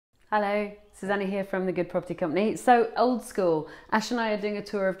Hello, Susanna here from the Good Property Company. So old school, Ash and I are doing a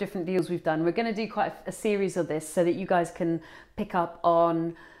tour of different deals we've done. We're going to do quite a series of this so that you guys can pick up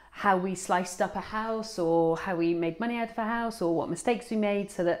on how we sliced up a house or how we made money out of a house or what mistakes we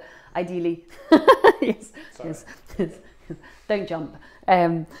made so that ideally, yes, don't jump.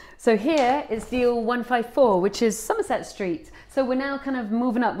 So here is deal 154, which is Somerset Street. So we're now kind of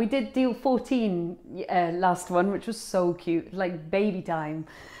moving up. We did deal 14 last one, which was so cute, like baby time.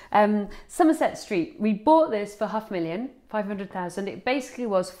 Somerset Street, we bought this for £500,000, 500,000. It basically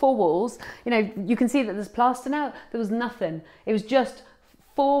was 4 walls. You know, you can see that there's plaster now. There was nothing. It was just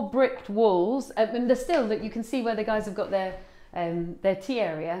 4 bricked walls. And there's still that you can see where the guys have got their tea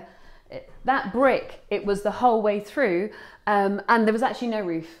area. That brick, it was the whole way through, and there was actually no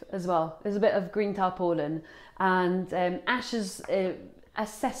roof as well. There's a bit of green tarpaulin, and Ash has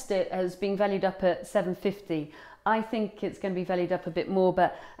assessed it as being valued up at 750. I think it's going to be valued up a bit more,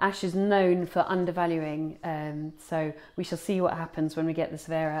 but Ash is known for undervaluing, so we shall see what happens when we get the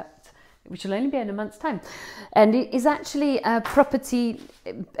surveyor out, which will only be in a month's time. And it is actually a property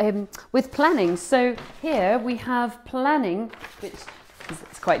with planning. So here we have planning, which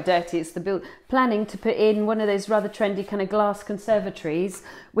it's quite dirty. It's the planning to put in one of those rather trendy kind of glass conservatories,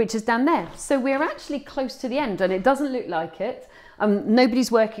 which is down there. So we're actually close to the end, and it doesn't look like it.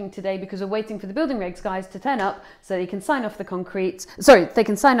 Nobody's working today because we're waiting for the building regs guys to turn up so they can sign off the concrete. Sorry, they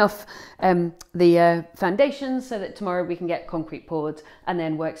can sign off the foundations so that tomorrow we can get concrete poured and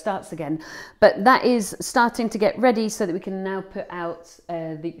then work starts again. But that is starting to get ready so that we can now put out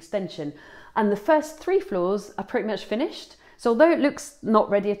the extension. And the first 3 floors are pretty much finished. So although it looks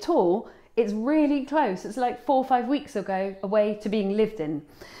not ready at all, it's really close. It's like 4 or 5 weeks ago away to being lived in.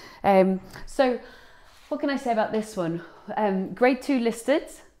 So what can I say about this one? Grade 2 listed,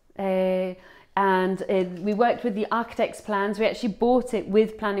 and we worked with the architect's plans. We actually bought it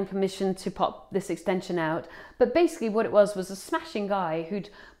with planning permission to pop this extension out. But basically what it was a smashing guy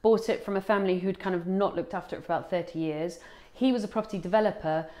who'd bought it from a family who'd kind of not looked after it for about 30 years. He was a property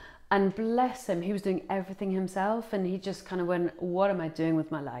developer, and bless him, he was doing everything himself, and he just kind of went, what am I doing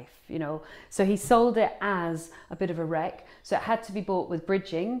with my life, you know? So he sold it as a bit of a wreck. So it had to be bought with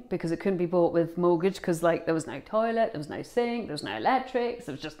bridging because it couldn't be bought with mortgage because like there was no toilet, there was no sink, there was no electrics,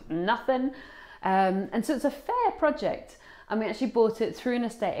 there was just nothing. And so it's a fair project. And we actually bought it through an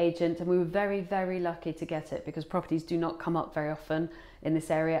estate agent, and we were very, very lucky to get it because properties do not come up very often in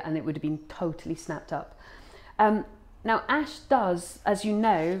this area, and it would have been totally snapped up. Now Ash does, as you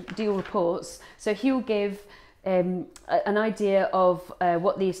know, deal reports, so he'll give an idea of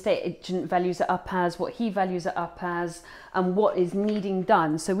what the estate agent values it up as, what he values it up as, and what is needing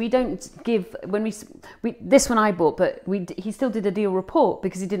done. So we don't give, when we this one I bought, but he still did a deal report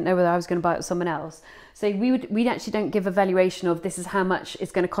because he didn't know whether I was going to buy it with someone else. So we actually don't give a valuation of this is how much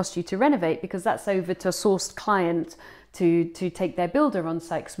it's going to cost you to renovate, because that's over to a sourced client to take their builder on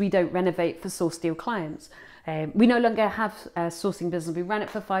site, because we don't renovate for source deal clients. We no longer have a sourcing business. We ran it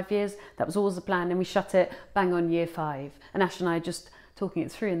for 5 years. That was always the plan, and we shut it bang on year 5. And Ash and I are just talking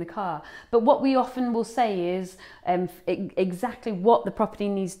it through in the car. But what we often will say is exactly what the property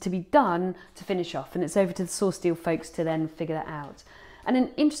needs to be done to finish off, and it's over to the source deal folks to then figure that out. And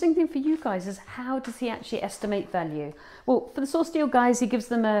an interesting thing for you guys is, how does he actually estimate value? Well, for the source deal guys, he gives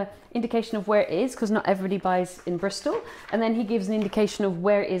them an indication of where it is, because not everybody buys in Bristol. And then he gives an indication of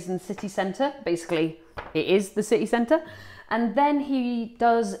where it is in the city centre. Basically, it is the city centre. And then he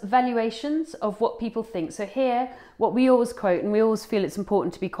does valuations of what people think. So here, what we always quote, and we always feel it's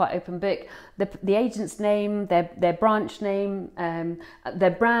important to be quite open book, the agent's name, their branch name, their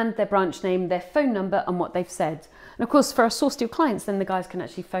brand, their branch name, their phone number, and what they've said. And of course, for our source deal clients, then the guys can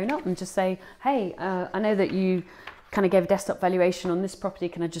actually phone up and just say, hey, I know that you kind of gave a desktop valuation on this property,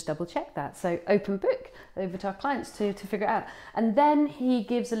 can I just double check that? So open book over to our clients to figure it out. And then he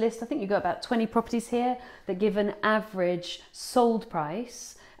gives a list. I think you've got about 20 properties here that give an average sold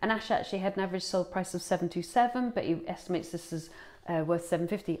price. And Ash actually had an average sold price of 727, but he estimates this is worth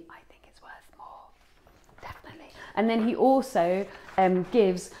 750. I think it's worth more, definitely. And then he also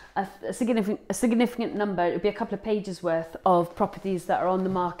gives a significant number. It would be a couple of pages worth of properties that are on the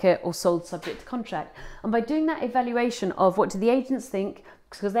market or sold subject to contract. And by doing that evaluation of what do the agents think,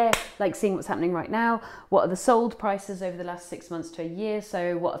 because they're like seeing what's happening right now, what are the sold prices over the last 6 months to a year,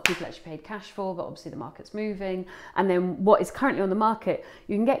 so what have people actually paid cash for, but obviously the market's moving, and then what is currently on the market,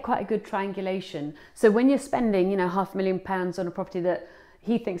 you can get quite a good triangulation. So when you're spending, you know, £500,000 on a property that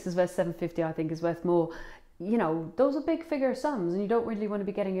he thinks is worth 750, I think is worth more, you know, those are big figure sums, and you don't really want to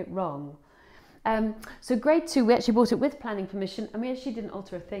be getting it wrong. So grade 2, we actually bought it with planning permission, and we actually didn't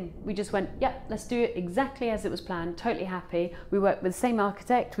alter a thing. We just went, yeah, let's do it exactly as it was planned, totally happy. We worked with the same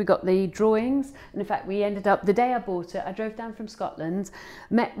architect, we got the drawings, and in fact we ended up, the day I bought it, I drove down from Scotland,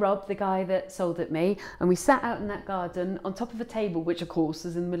 met Rob, the guy that sold it me, and we sat out in that garden on top of a table, which of course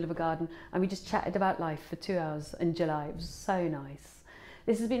is in the middle of a garden, and we just chatted about life for 2 hours in July. It was so nice.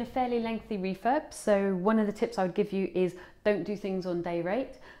 This has been a fairly lengthy refurb, so one of the tips I would give you is don't do things on day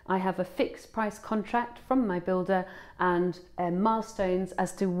rate. I have a fixed price contract from my builder and milestones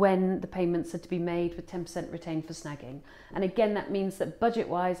as to when the payments are to be made with 10% retained for snagging. And again, that means that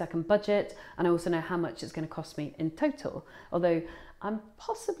budget-wise, I can budget, and I also know how much it's going to cost me in total. Although I'm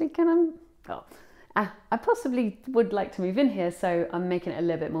possibly going to, I possibly would like to move in here, so I'm making it a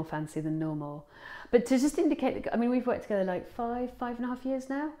little bit more fancy than normal. But to just indicate that, I mean, we've worked together like 5.5 years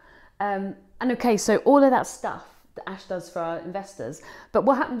now. And okay, so all of that stuff that Ash does for our investors. But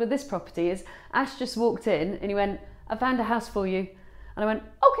what happened with this property is Ash just walked in and he went, I found a house for you. And I went,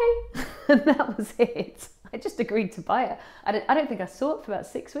 okay. And that was it. I just agreed to buy it. I don't think I saw it for about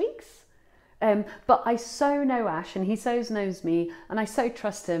 6 weeks. But I so know Ash, and he so knows me, and I so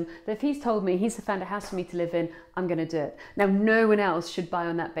trust him that if he's told me he's found a house for me to live in, I'm going to do it. Now, no one else should buy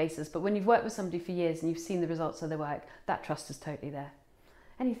on that basis, but when you've worked with somebody for years and you've seen the results of their work, that trust is totally there.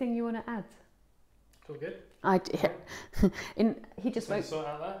 Anything you want to add? All good. He just won't. Sort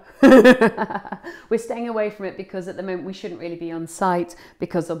out there. We're staying away from it because at the moment we shouldn't really be on site,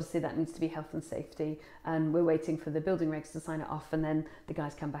 because obviously that needs to be health and safety, and we're waiting for the building regs to sign it off, and then the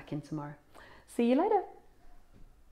guys come back in tomorrow. See you later.